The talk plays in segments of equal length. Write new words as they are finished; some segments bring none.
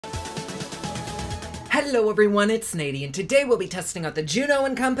Hello everyone, it's Nady, and today we'll be testing out the Juno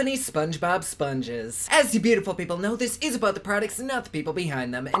 & Company SpongeBob sponges. As you beautiful people know, this is about the products, not the people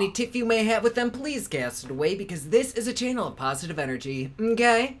behind them. Any tiff you may have with them, please cast it away, because this is a channel of positive energy.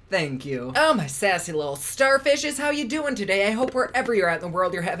 Okay? Thank you. Oh, my sassy little starfishes, how you doing today? I hope wherever you're at in the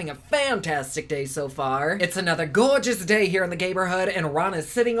world, you're having a fantastic day so far. It's another gorgeous day here in the neighborhood, and Ron is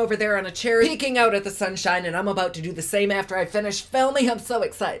sitting over there on a chair, peeking out at the sunshine, and I'm about to do the same after I finish filming. I'm so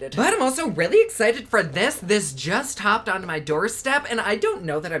excited. But I'm also really excited for this just hopped onto my doorstep, and I don't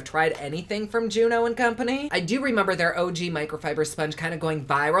know that I've tried anything from Juno & Company. I do remember their OG microfiber sponge kind of going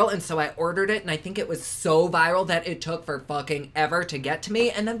viral, and so I ordered it, and I think it was so viral that it took for fucking ever to get to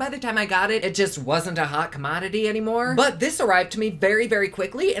me, and then by the time I got it, it just wasn't a hot commodity anymore. But this arrived to me very, very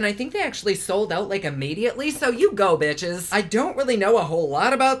quickly, and I think they actually sold out like immediately, so you go, bitches. I don't really know a whole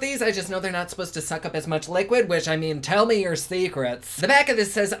lot about these, I just know they're not supposed to suck up as much liquid, which, I mean, tell me your secrets. The back of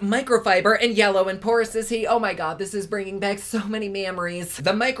this says microfiber and yellow and porous is he. Oh my god, this is bringing back so many memories.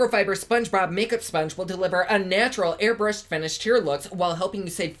 The microfiber SpongeBob makeup sponge will deliver a natural airbrushed finish to your looks while helping you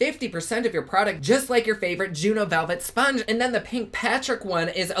save 50% of your product, just like your favorite Juno Velvet sponge. And then the pink Patrick one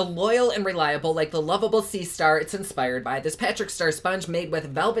is a loyal and reliable like the lovable sea star it's inspired by. This Patrick Star sponge made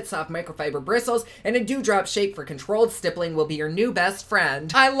with velvet soft microfiber bristles and a dewdrop shape for controlled stippling will be your new best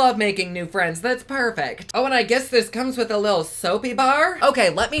friend. I love making new friends, that's perfect. Oh, and I guess this comes with a little soapy bar? Okay,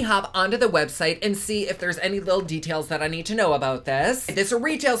 let me hop onto the website and see if there's any little details that I need to know about this. This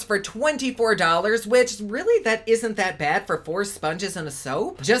retails for $24, which really that isn't that bad for 4 sponges and a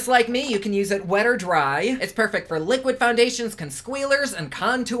soap. Just like me, you can use it wet or dry. It's perfect for liquid foundations, concealers, and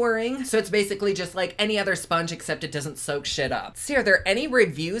contouring. So it's basically just like any other sponge except it doesn't soak shit up. See, are there any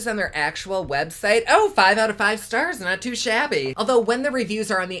reviews on their actual website? Oh, 5 out of 5 stars, not too shabby. Although when the reviews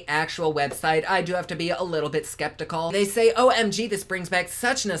are on the actual website, I do have to be a little bit skeptical. They say, OMG, this brings back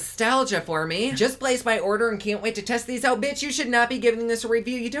such nostalgia for me. Just placed my order and can't wait to test these out. Bitch, you should not be giving this a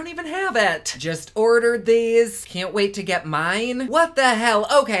review. You don't even have it. Just ordered these. Can't wait to get mine. What the hell?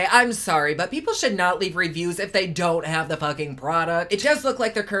 Okay, I'm sorry, but people should not leave reviews if they don't have the fucking product. It does look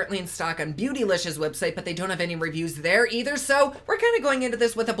like they're currently in stock on Beautylicious website, but they don't have any reviews there either, so we're kind of going into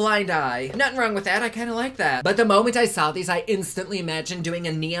this with a blind eye. Nothing wrong with that. I kind of like that. But the moment I saw these, I instantly imagined doing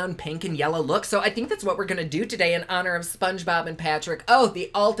a neon pink and yellow look, so I think that's what we're gonna do today in honor of SpongeBob and Patrick. Oh,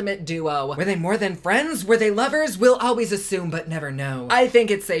 the ultimate duo. Were they more than friends? Were they lovers? We'll always assume but never know. I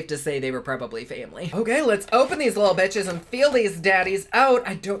think it's safe to say they were probably family. Okay, let's open these little bitches and feel these daddies out.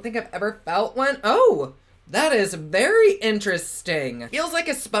 I don't think I've ever felt one. Oh, that is very interesting. Feels like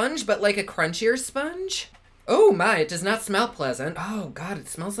a sponge, but like a crunchier sponge. Oh my, it does not smell pleasant. Oh god, it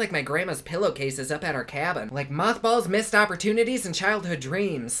smells like my grandma's pillowcases up at our cabin. Like mothballs, missed opportunities, and childhood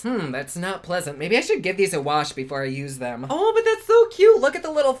dreams. That's not pleasant. Maybe I should give these a wash before I use them. Oh, but that's so cute. Look at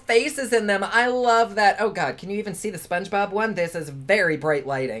the little faces in them. I love that. Oh god, can you even see the SpongeBob one? This is very bright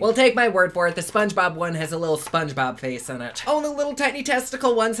lighting. Well, take my word for it. The SpongeBob one has a little SpongeBob face in it. Oh, and the little tiny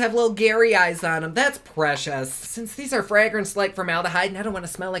testicle ones have little Gary eyes on them. That's precious. Since these are fragrance like formaldehyde and I don't want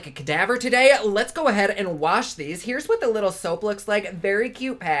to smell like a cadaver today, let's go ahead and wash these. Here's what the little soap looks like. Very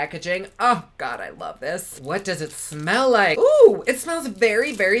cute packaging. Oh god, I love this. What does it smell like? Ooh, it smells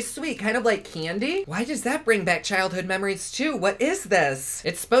very, very sweet. Kind of like candy. Why does that bring back childhood memories too? What is this?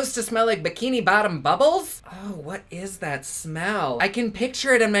 It's supposed to smell like bikini bottom bubbles? Oh, what is that smell? I can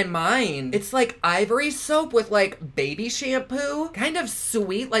picture it in my mind. It's like ivory soap with like baby shampoo. Kind of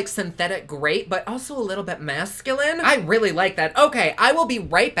sweet, like synthetic grape, but also a little bit masculine. I really like that. Okay, I will be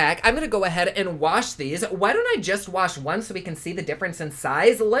right back. I'm gonna go ahead and wash these. Why don't I just wash one so we can see the difference in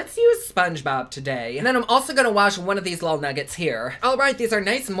size? Let's use SpongeBob today. And then I'm also gonna wash one of these little nuggets here. All right, these are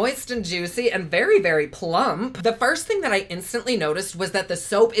nice, moist, and juicy, and very, very plump. The first thing that I instantly noticed was that the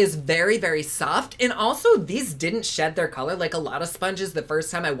soap is very, very soft, and also these didn't shed their color like a lot of sponges. The first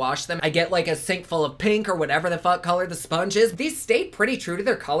time I wash them, I get like a sink full of pink or whatever the fuck color the sponge is. These stayed pretty true to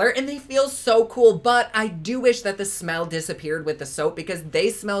their color, and they feel so cool, but I do wish that the smell disappeared with the soap because they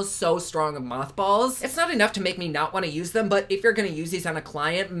smell so strong of mothballs. It's not enough to make me not want to use them, but if you're going to use these on a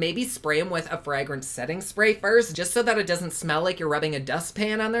client, maybe spray them with a fragrance setting spray first, just so that it doesn't smell like you're rubbing a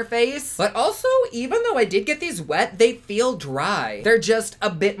dustpan on their face. But also, even though I did get these wet, they feel dry. They're just a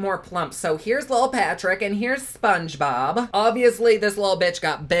bit more plump. So here's little Patrick, and here's SpongeBob. Obviously, this little bitch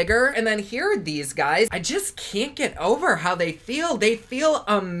got bigger, and then here are these guys. I just can't get over how they feel. They feel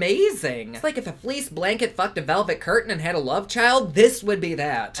amazing. It's like if a fleece blanket fucked a velvet curtain and had a love child, this would be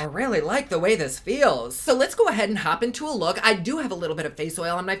that. I really like the way this feels. So let's go ahead and hop into a look. I do have a little bit of face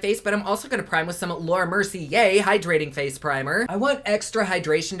oil on my face, but I'm also gonna prime with some Laura Mercier Hydrating Face Primer. I want extra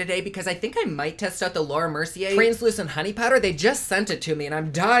hydration today because I think I might test out the Laura Mercier Translucent Honey Powder. They just sent it to me and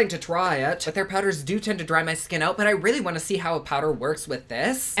I'm dying to try it, but their powders do tend to dry my skin out, but I really want to see how a powder works with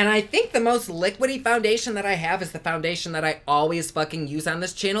this. And I think the most liquidy foundation that I have is the foundation that I always fucking use on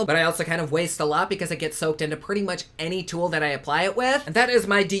this channel, but I also kind of waste a lot because it gets soaked into pretty much any tool that I apply it with. And that is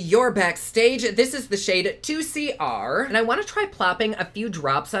my Dior Backstage. This is the shade 2CR, and I want to try plopping a few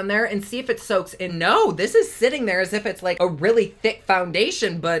drops on there and see if it soaks in. No, this is sitting there as if it's like a really thick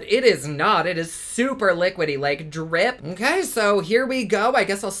foundation, but it is not. It is super liquidy, like drip. Okay, so here we go. I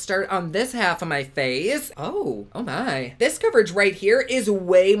guess I'll start on this half of my face. Oh my. This coverage right here is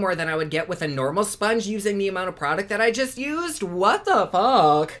way more than I would get with a normal sponge using the amount of product that I just used. What the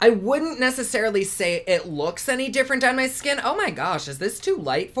fuck? I wouldn't necessarily say it looks any different on my skin. Oh my gosh, is this too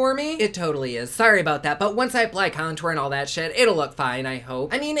light for me? It totally is. Sorry about that, but once I apply contour and all that shit, it'll look fine, I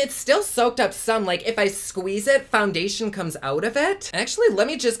hope. I mean, it's still soaked up some. Like, if I squeeze it, foundation comes out of it. Actually, let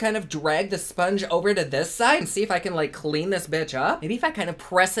me just kind of drag the sponge over to this side and see if I can, like, clean this bitch up. Maybe if I kind of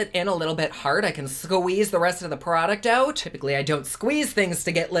press it in a little bit hard, I can squeeze the rest of the product out. Typically, I don't squeeze things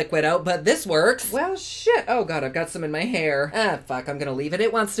to get liquid out, but this works. Well, shit. Oh god, I've got some in my hair. Ah, fuck, I'm gonna leave it.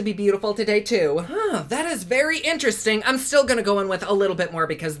 It wants to be beautiful today, too. Huh, that is very interesting. I'm still gonna go in with a little bit more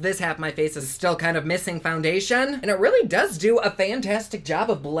because this half of my face is still kind of missing foundation. And it really does do a fantastic job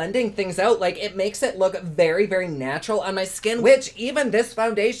of blending things out. Like, it makes it look very, very natural on my skin, which even this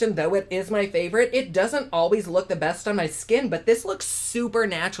foundation, though it is my favorite, it doesn't always look the best on my skin, but this looks super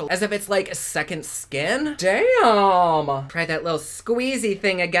natural, as if it's like a second skin. Damn! Try that little squeezy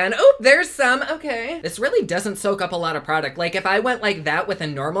thing again. Oh, there's some. Okay. This really doesn't soak up a lot of product. Like, if I went like that with a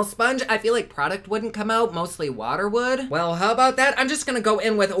normal sponge, I feel like product wouldn't come out, mostly water would. Well, how about that? I'm just gonna go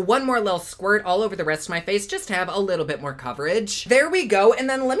in with one more little squirt all over the rest of my face, just to have a little bit more coverage. There we go, and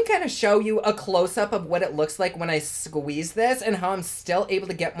then let me kind of show you a close-up of what it looks like when I squeeze this and how I'm still able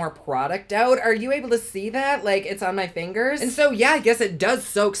to get more product out. Are you able to see that? Like, it's on my fingers? And so, yeah, I guess it does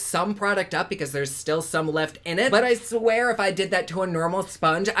soak some product up because there's still some left in it, but I swear if I did that to a normal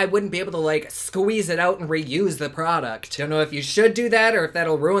sponge, I wouldn't be able to, like, squeeze it out and reuse the product. Don't know if you should do that or if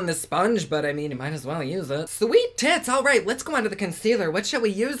that'll ruin the sponge, but I mean, you might as well use it. Sweet tits! Alright, let's go on to the concealer. What shall we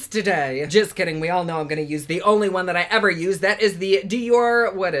use today? Just kidding, we all know I'm gonna use the only one that I ever use. That is the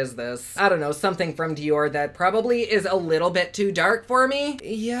Dior, what is this? I don't know, something from Dior that probably is a little bit too dark for me.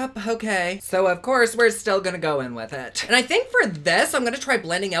 Yep, okay. So of course, we're still gonna go in with it. And I think for this, I'm gonna try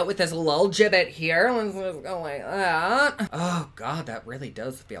blending out with this Lull Gibbet here. Let's go like that. Oh god, that really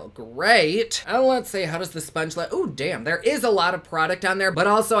does feel great. And let's see, how does the sponge look? Oh damn, there is a lot of product on there, but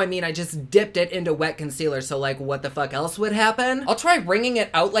also, I mean, I just dipped it into wet concealer, so like, what the fuck else would happen? I'll try wringing it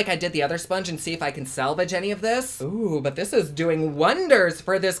out like I did the other sponge and see if I can salvage any of this. Ooh, but this is doing wonders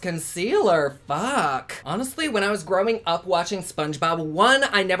for this concealer. Fuck. Honestly, when I was growing up watching SpongeBob, 1,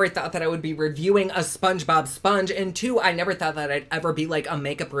 I never thought that I would be reviewing a SpongeBob sponge, and 2, I never thought that I'd ever be like a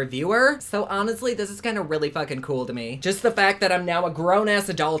makeup reviewer. So honestly, this is kind of really fucking cool to me. Just the fact that I'm now a grown-ass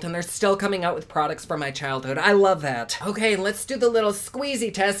adult and they're still coming out with products from my childhood. I love that. Okay, let's do the little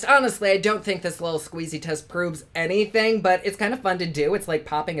squeezy test. Honestly, I don't think this little squeezy test proves anything, but it's kind of fun to do. It's like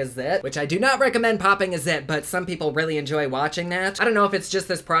popping a zit, which I do not recommend popping a zit, but some people really enjoy watching that. I don't know if it's just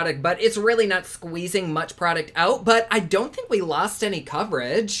this product, but it's really not squeezing much product out, but I don't think we lost any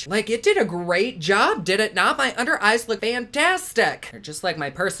coverage. Like, it did a great job, did it not? My under eyes look fantastic. They're just like my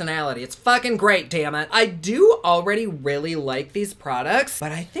personality. It's fucking great, damn it. I do already really like these products,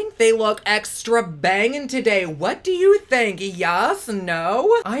 but I think they look extra banging today. What do you think? Yes?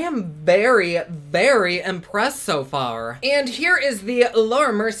 No? I am very, very impressed so far. And here is the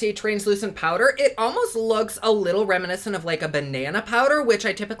Laura Mercier Translucent Powder. It almost looks a little reminiscent of like a banana powder, which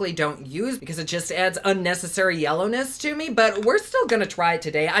I typically don't use because it just adds unnecessary yellowness to me, but we're still gonna try it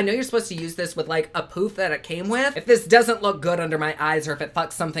today. I know you're supposed to use this with like a poof that it came with. If this doesn't look good under my eyes or if it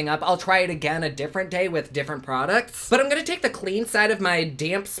fucks something up, I'll try it again a different day with different products. But I'm gonna take the clean side of my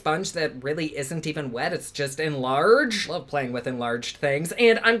damp sponge that really isn't even wet, it's just enlarged. Love playing with enlarged things.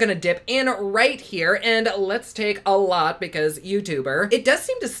 And I'm gonna dip in right here, and let's take a lot because YouTuber. It does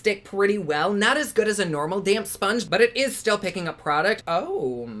seem to stick pretty well. Not as good as a normal damp sponge, but it is still picking up product.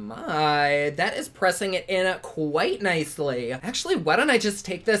 Oh my, that is pressing it in quite nicely. Actually, why don't I just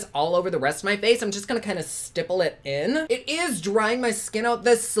take this all over the rest of my face? I'm just gonna kind of stipple it in. It is drying my skin out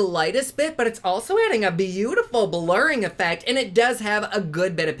the slightest bit, but it's also adding a beautiful blurring effect, and it does have a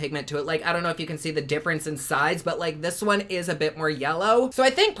good bit of pigment to it. Like, I don't know if you can see the difference in size, but like this one is a bit more yellow. So I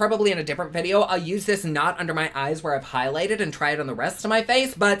think probably in a different video, I'll use this not under my eyes where I've highlighted and try it on the rest of my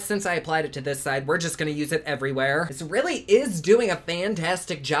face, but since I applied it it to this side. We're just gonna use it everywhere. This really is doing a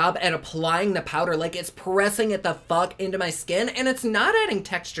fantastic job at applying the powder. Like, it's pressing it the fuck into my skin, and it's not adding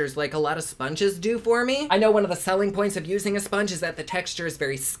textures like a lot of sponges do for me. I know one of the selling points of using a sponge is that the texture is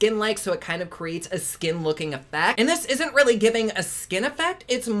very skin-like, so it kind of creates a skin-looking effect. And this isn't really giving a skin effect.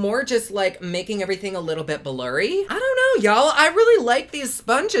 It's more just like making everything a little bit blurry. I don't know, y'all. I really like these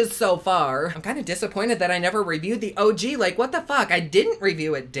sponges so far. I'm kind of disappointed that I never reviewed the OG. Like, what the fuck? I didn't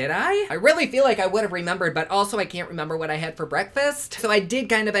review it, did I? I really feel like I would have remembered, but also I can't remember what I had for breakfast. So I did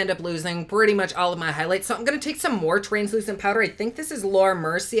kind of end up losing pretty much all of my highlights. So I'm gonna take some more translucent powder. I think this is Laura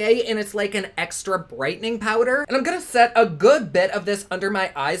Mercier, and it's like an extra brightening powder. And I'm gonna set a good bit of this under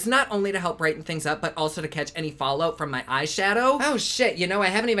my eyes, not only to help brighten things up, but also to catch any fallout from my eyeshadow. Oh shit, you know, I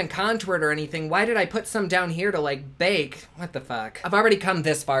haven't even contoured or anything. Why did I put some down here to like bake? What the fuck? I've already come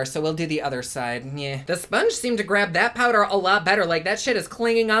this far, so we'll do the other side. Yeah. The sponge seemed to grab that powder a lot better. Like, that shit is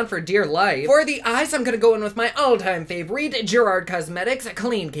clinging on for dear life. For the eyes, I'm gonna go in with my all-time favorite, Gerard Cosmetics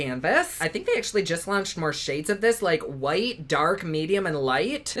Clean Canvas. I think they actually just launched more shades of this, like white, dark, medium, and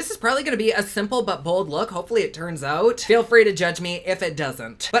light. This is probably gonna be a simple but bold look. Hopefully it turns out. Feel free to judge me if it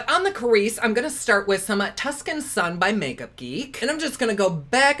doesn't. But on the crease, I'm gonna start with some Tuscan Sun by Makeup Geek. And I'm just gonna go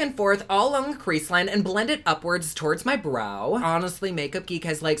back and forth all along the crease line and blend it upwards towards my brow. Honestly, Makeup Geek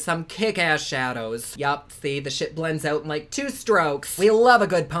has like some kick-ass shadows. Yup, see, the shit blends out in like 2 strokes. We love a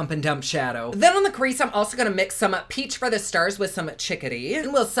good pump and dump shadow. Then on the crease, I'm also gonna mix some Peach for the Stars with some Chickadee.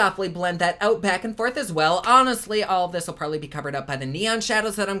 And we'll softly blend that out back and forth as well. Honestly, all of this will probably be covered up by the neon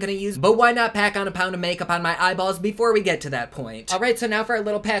shadows that I'm gonna use, but why not pack on a pound of makeup on my eyeballs before we get to that point? All right, so now for our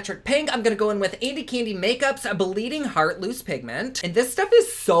little Patrick Pink, I'm gonna go in with Andy Candy Makeup's Bleeding Heart Loose Pigment. And this stuff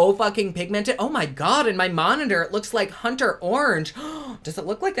is so fucking pigmented. Oh my god, in my monitor, it looks like Hunter Orange. Does it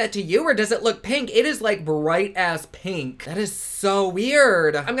look like that to you, or does it look pink? It is like bright ass pink. That is so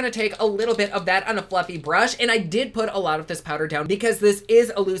weird. I'm gonna take a little bit of that on a fluffy brush, and I did put a lot of this powder down because this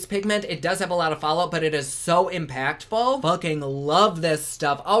is a loose pigment. It does have a lot of fallout, but it is so impactful. Fucking love this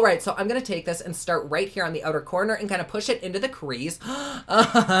stuff. All right, so I'm gonna take this and start right here on the outer corner and kind of push it into the crease.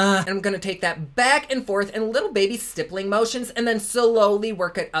 And I'm gonna take that back and forth in little baby stippling motions and then slowly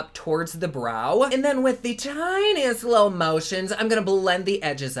work it up towards the brow. And then with the tiniest little motions, I'm gonna blend the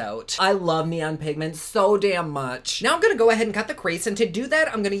edges out. I love neon pigment so damn much. Now I'm gonna go ahead and cut the crease, and to do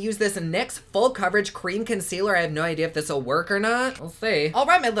that, I'm gonna use this NYX Full Coverage Cream Concealer. I have no idea if this will work or not. We'll see. All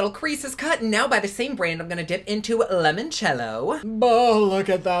right, my little crease is cut. Now by the same brand, I'm gonna dip into Limoncello. Oh, look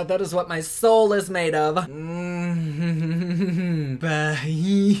at that. That is what my soul is made of.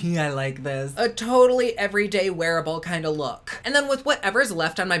 I like this. A totally everyday wearable kind of look. And then with whatever's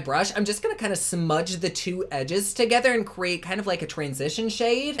left on my brush, I'm just gonna kind of smudge the 2 edges together and create kind of like a transition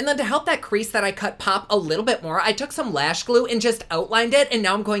shade. And then to help that crease that I cut pop a little bit more, I took some lash glue and just outlined it, and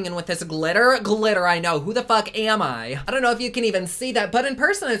now I'm going in with this glitter. Glitter, I know. Who the fuck am I? I don't know if you can even see that, but in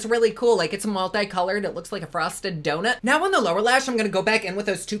person it's really cool. Like, it's multicolored. It looks like a frosted donut. Now on the lower lash, I'm gonna go back in with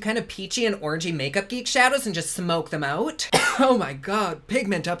those 2 kind of peachy and orangey Makeup Geek shadows and just smoke them out. Oh my god,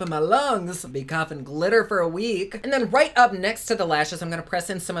 pigment up in my lungs. I'll be coughing glitter for a week. And then right up next to the lashes, I'm gonna press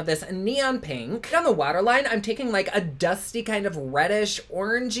in some of this neon pink. On the waterline, I'm taking like a dusty kind of reddish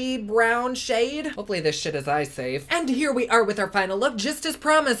orangey brown shade. Hopefully this shit is eye safe. And here we are with our final look, just as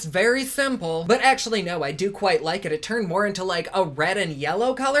promised. Very simple, but actually no, I do quite like it. It turned more into like a red and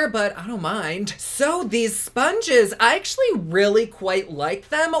yellow color, but I don't mind. So these sponges, I actually really quite like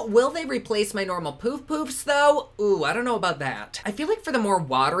them. Will they replace my normal poof poofs though? Ooh, I don't know about that. I feel like for the more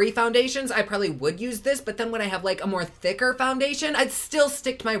watery foundations, I probably would use this, but then when I have like a more thicker foundation, I'd still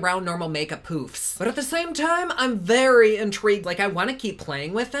stick to my round normal makeup poofs. But at the same time, I'm very intrigued. Like, I want to keep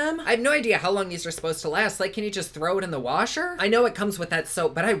playing with them. I have no idea how long these are supposed to last. Like, can you just throw it in the washer? I know it comes with that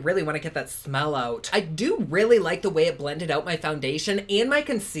soap, but I really want to get that smell out. I do really like the way it blended out my foundation and my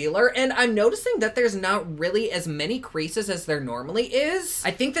concealer, and I'm noticing that there's not really as many creases as there normally is.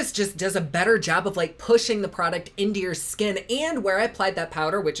 I think this just does a better job of like pushing the product into your skin, and where I applied that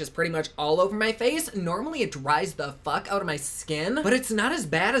powder, which is pretty much all over my face, normally it dries the fuck out of my skin, but it's not as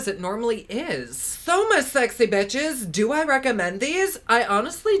bad as it normally is. So my sexy bitches, do I recommend these? I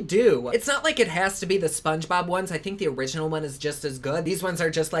honestly do. It's not like it has to be the SpongeBob ones. I think the original one is just as good. These ones are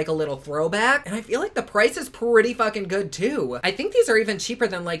just like a little throwback, and I feel like the price is pretty fucking good too. I think these are even cheaper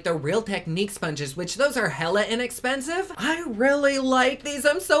than like the Real Technique sponges, which those are hella inexpensive. I really like these.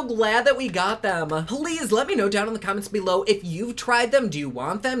 I'm so glad that we got them. Please let me know down in the comments below if you've tried them? Do you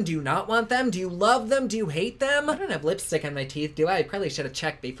want them? Do you not want them? Do you love them? Do you hate them? I don't have lipstick on my teeth, do I? I probably should have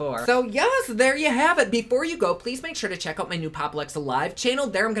checked before. So yes, there you have it. Before you go, please make sure to check out my new Poplux Live channel.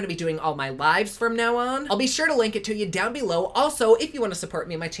 There I'm going to be doing all my lives from now on. I'll be sure to link it to you down below. Also, if you want to support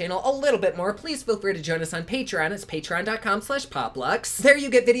me and my channel a little bit more, please feel free to join us on Patreon. It's patreon.com/poplux. There you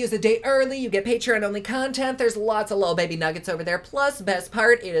get videos a day early, you get Patreon-only content, there's lots of little baby nuggets over there, plus, best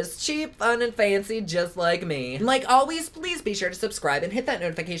part, it is cheap, fun, and fancy, just like me. And like always, please be sure to subscribe and hit that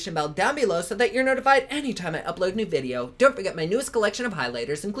notification bell down below so that you're notified anytime I upload a new video. Don't forget my newest collection of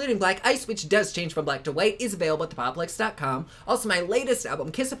highlighters, including Black Ice, which does change from black to white, is available at thepoplux.com. Also, my latest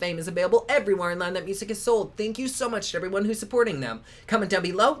album, Kiss of Fame, is available everywhere online that music is sold. Thank you so much to everyone who's supporting them. Comment down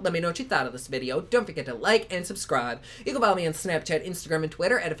below, let me know what you thought of this video. Don't forget to like and subscribe. You can follow me on Snapchat, Instagram, and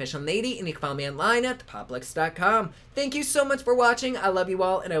Twitter at officialnady, and you can follow me online at thepoplux.com. Thank you so much for watching. I love you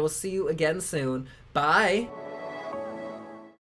all, and I will see you again soon. Bye!